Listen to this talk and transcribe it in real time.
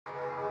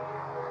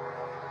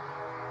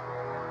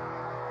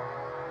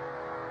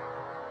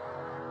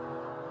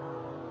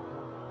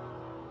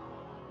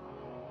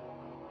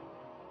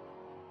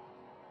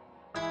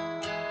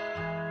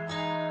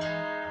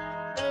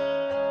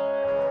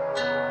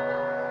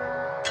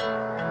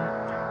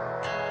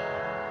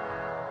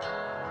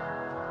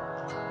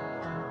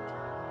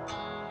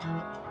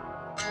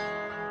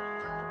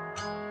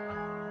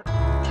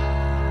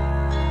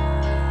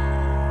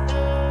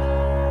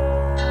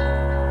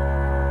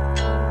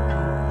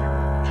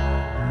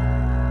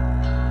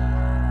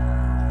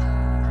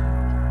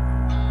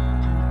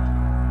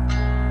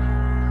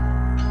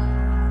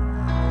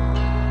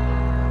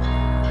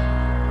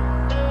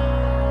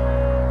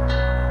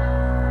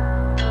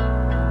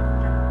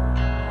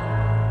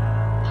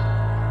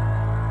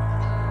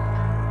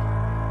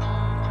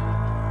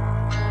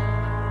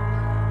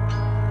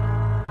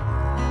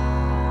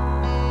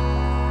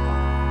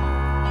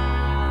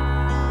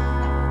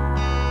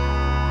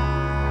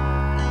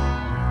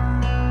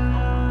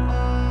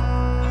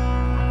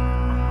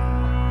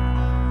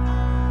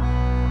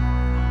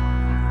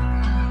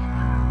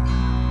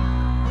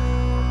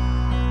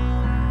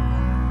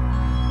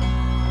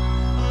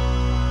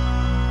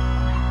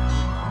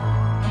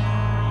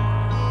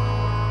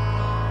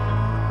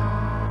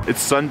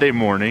It's Sunday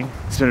morning.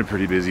 It's been a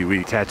pretty busy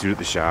week. Tattooed at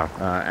the shop.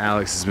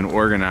 Alex has been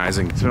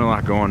organizing. It's been a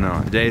lot going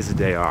on. Today's the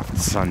day off.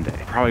 It's Sunday.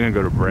 Probably gonna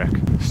go to Brick.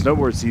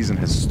 Snowboard season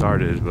has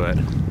started, but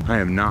I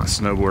am not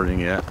snowboarding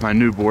yet. My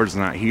new board's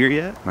not here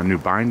yet. My new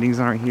bindings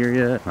aren't here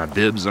yet. My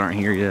bibs aren't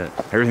here yet.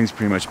 Everything's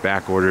pretty much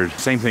back ordered.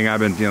 Same thing I've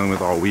been dealing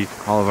with all week.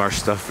 All of our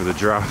stuff for the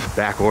drop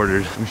back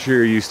ordered. I'm sure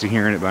you're used to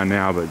hearing it by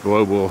now, but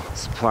global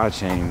supply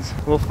chains a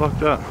little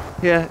fucked up.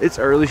 Yeah, it's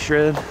early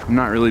shred. I'm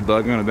not really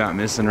bugging about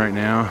missing right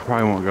now.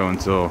 Probably won't go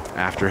until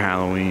after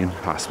Halloween,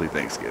 possibly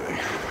Thanksgiving.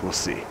 We'll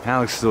see.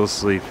 Alex still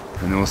asleep,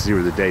 and then we'll see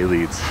where the day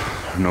leads.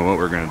 I don't know what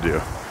we're gonna do.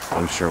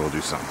 I'm sure we'll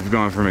do something. We've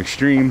gone from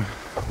extreme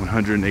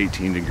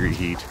 118-degree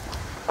heat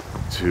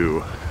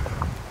to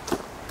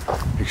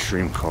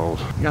extreme cold.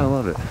 You gotta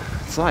love it.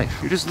 It's life.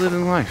 You're just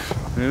living life,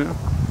 you know?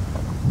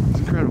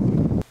 It's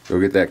incredible. Go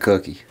get that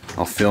cookie.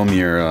 I'll film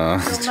your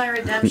Film my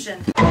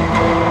redemption.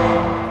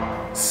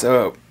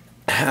 So,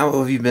 how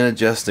have you been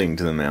adjusting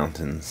to the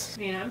mountains?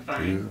 Yeah, I'm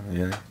fine.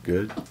 Yeah,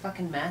 good.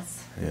 Fucking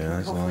mess.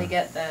 Yeah. Hopefully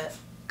get the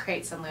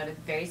crates unloaded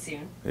very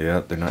soon. Yeah,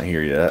 they're not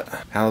here yet.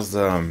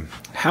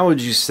 How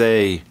would you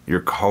say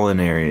your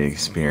culinary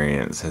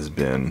experience has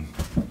been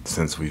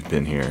since we've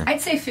been here?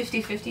 I'd say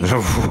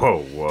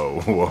 50-50.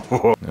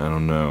 Whoa. I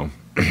don't know.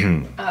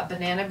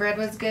 Banana bread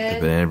was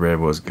good. Banana bread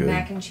was good.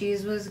 Mac and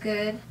cheese was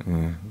good.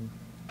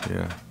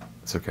 Yeah,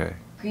 it's okay.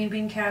 Green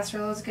bean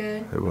casserole was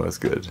good. It was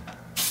good.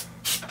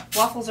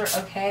 Waffles are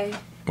okay.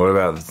 What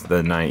about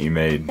the night you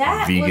made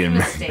That vegan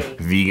was a mistake.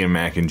 vegan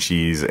mac and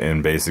cheese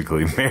and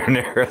basically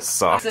marinara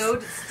sauce? So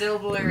still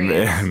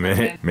hilarious.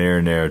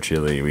 Marinara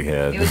chili we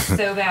had. It was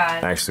so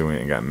bad. Actually went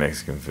and got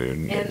Mexican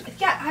food. And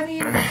yeah, I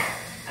mean,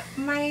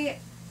 my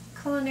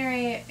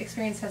culinary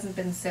experience hasn't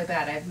been so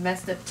bad. I've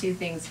messed up 2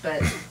 things,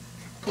 but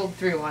pulled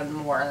through on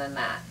more than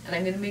that. And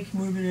I'm gonna make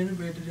more banana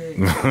bread today.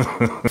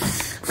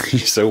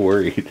 You're so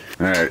worried.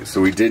 Alright,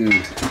 so we didn't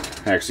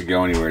actually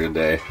go anywhere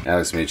today.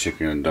 Alex made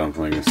chicken and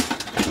dumplings,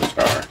 which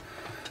are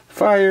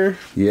fire.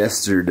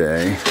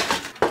 Yesterday,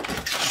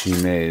 she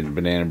made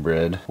banana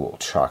bread, well,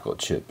 chocolate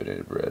chip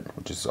banana bread,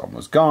 which is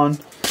almost gone.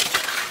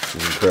 Which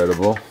is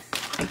incredible.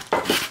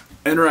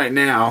 And right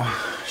now,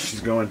 she's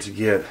going to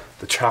get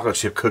the chocolate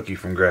chip cookie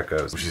from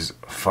Greco's, which is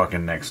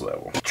fucking next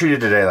level.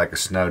 Treated today like a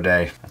snow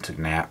day. I took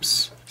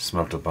naps,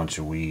 smoked a bunch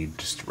of weed,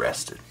 just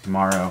rested.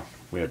 Tomorrow,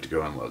 we have to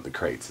go unload the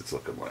crates, it's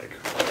looking like.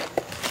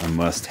 I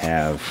must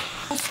have.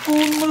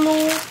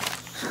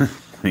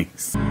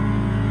 Thanks.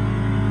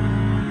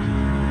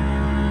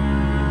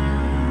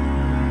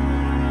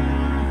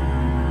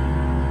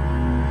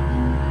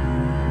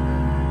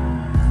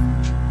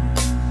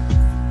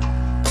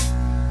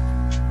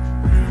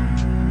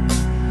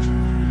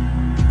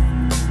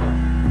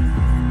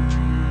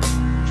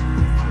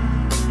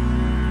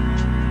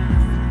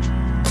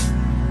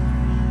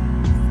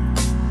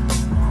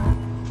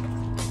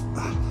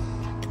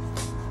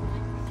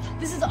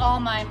 This is all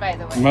mine, by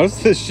the way. Most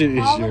of this shit is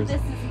all yours. All of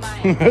this is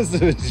mine. Most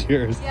of it's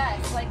yours. Yeah,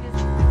 it's like this.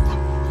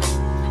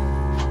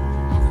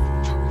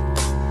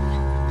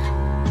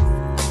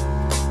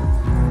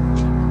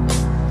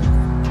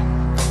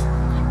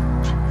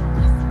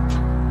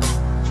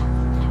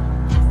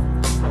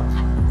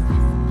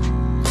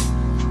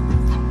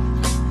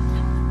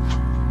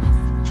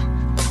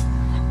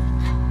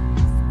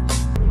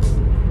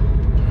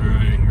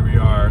 Alright, here we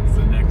are. It's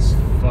the next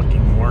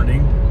fucking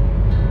morning.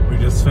 We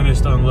just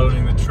finished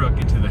unloading the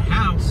truck into the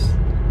house.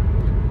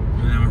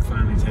 And now we're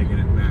finally taking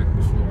it back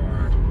before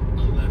our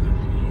 11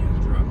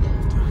 a.m.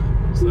 drop-off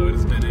time. So it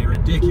has been a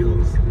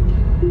ridiculous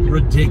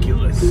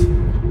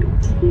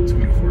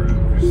 24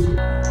 hours.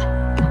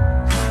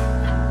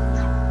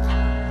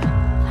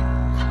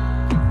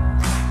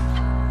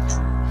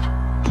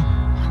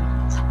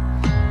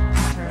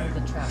 Turned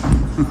the truck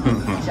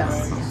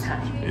just in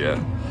time. Yeah.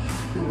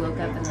 We woke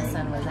up and the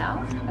sun was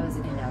out. I was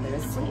looking down there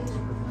asleep.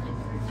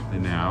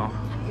 And now?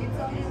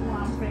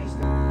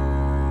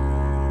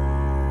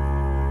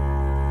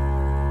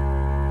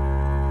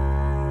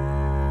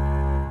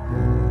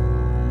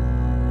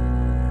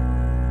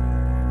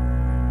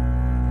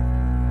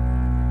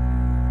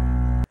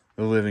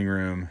 The living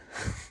room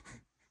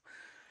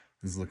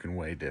is looking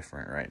way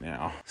different right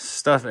now.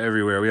 Stuff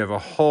everywhere. We have a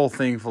whole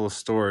thing full of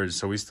storage,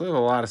 so we still have a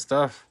lot of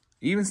stuff,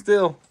 even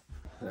still,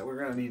 that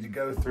we're gonna need to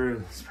go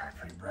through. It's probably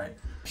pretty bright.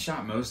 I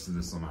shot most of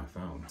this on my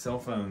phone. Cell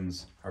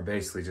phones are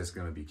basically just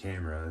gonna be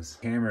cameras.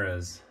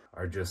 Cameras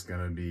are just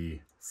gonna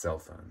be cell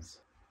phones.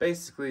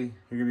 Basically,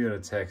 you're gonna be able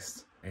to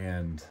text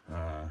and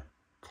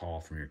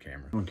call from your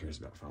camera. No one cares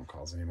about phone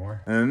calls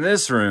anymore. And in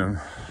this room,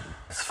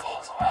 it's full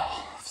as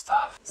well of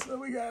stuff. So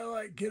we gotta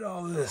like get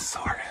all this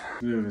sorted.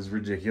 This move is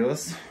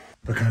ridiculous,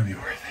 but gonna be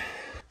worth it.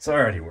 It's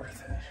already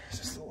worth it. It's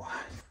just a lot.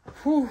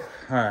 Whew.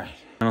 All right.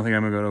 I don't think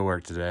I'm gonna go to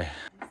work today.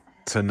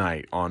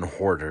 Tonight on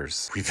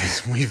Hoarders, we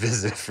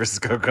visit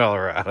Frisco,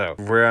 Colorado.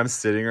 Where I'm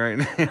sitting right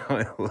now,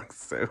 it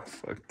looks so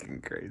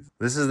fucking crazy.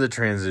 This is the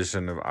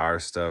transition of our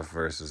stuff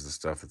versus the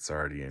stuff that's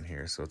already in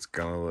here. So it's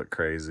gonna look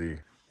crazy.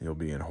 You'll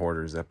be in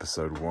Hoarders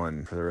episode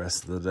 1 for the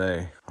rest of the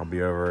day. I'll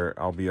be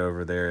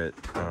over there at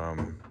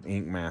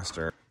Ink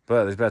Master.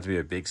 But there's about to be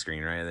a big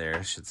screen right there.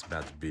 This shit's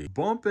about to be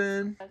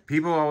bumping.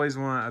 People always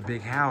want a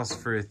big house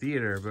for a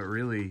theater, but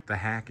really the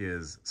hack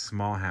is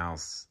small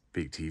house,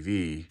 big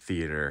TV,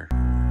 theater.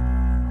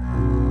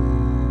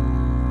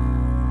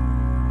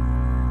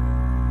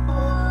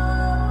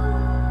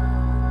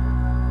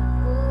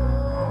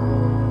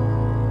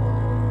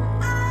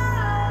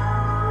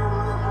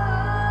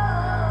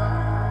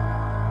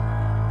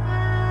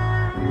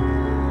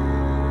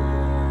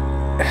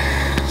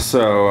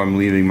 So I'm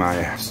leaving my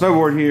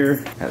snowboard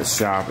here at the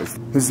shop.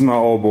 This is my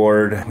old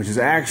board, which is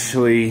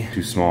actually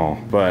too small,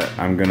 but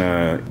I'm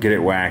gonna get it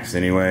waxed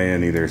anyway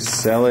and either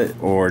sell it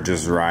or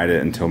just ride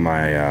it until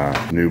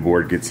my new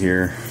board gets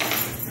here.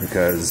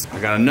 Because I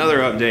got another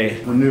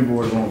update. The new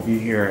board won't be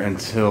here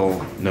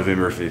until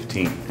November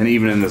 15th. And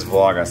even in this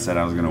vlog, I said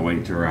I was gonna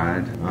wait to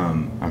ride.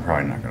 I'm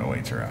probably not gonna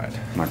wait to ride.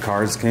 My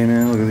cards came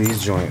in, look at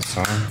these joints,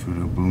 son.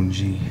 Fudo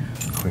Bunji,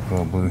 quick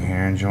little blue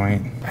heron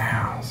joint.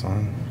 Wow,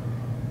 son.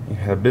 You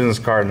have a business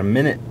card in a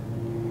minute.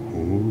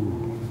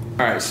 Ooh.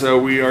 All right, so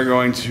we are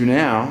going to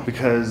now,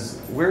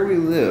 because where we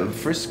live,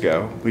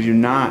 Frisco, we do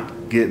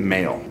not get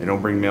mail. They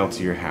don't bring mail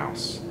to your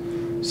house.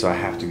 So I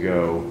have to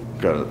go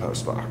to the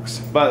post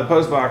box. But the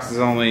post box is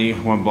only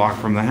 1 block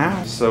from the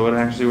house, so it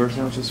actually works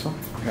out just fine.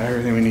 Got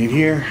everything we need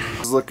here.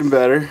 It's looking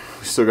better.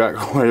 We still got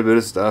quite a bit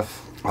of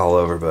stuff all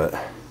over, but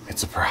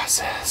it's a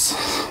process.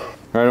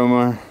 Right,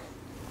 Omar?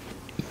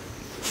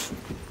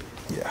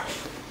 Yeah.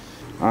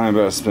 I'm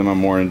about to spend my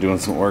morning doing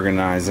some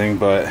organizing,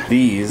 but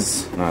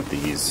these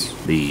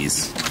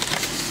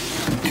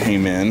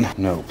came in,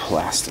 no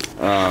plastic.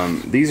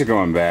 These are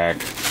going back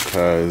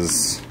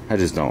because I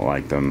just don't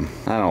like them.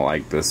 I don't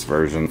like this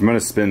version. I'm gonna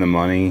spend the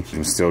money.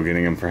 I'm still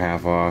getting them for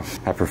half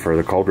off. I prefer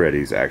the cold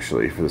readies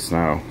actually for the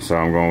snow. So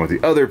I'm going with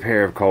the other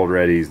pair of cold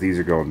readies. These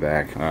are going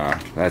back.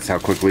 That's how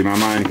quickly my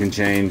mind can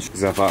change,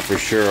 because I thought for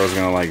sure I was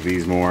gonna like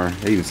these more.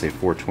 They even say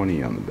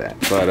 420 on the back.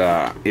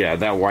 But yeah,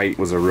 that white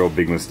was a real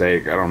big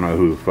mistake. I don't know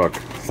who the fuck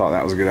thought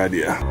that was a good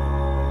idea.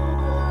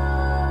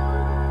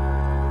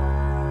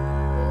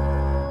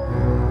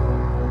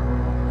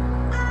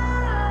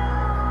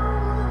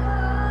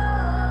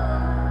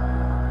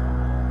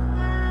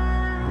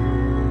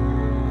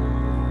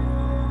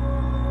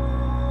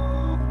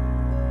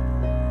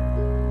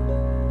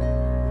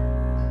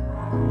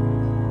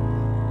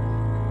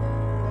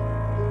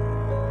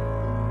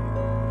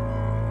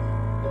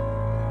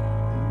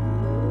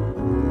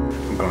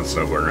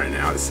 Snowboarding right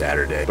now. It's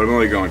Saturday, but I'm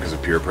only going because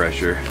of peer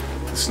pressure.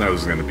 The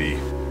snow's gonna be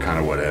kind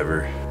of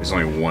whatever. There's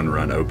only 1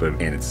 run open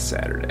and it's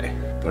Saturday,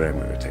 but I'm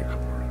gonna take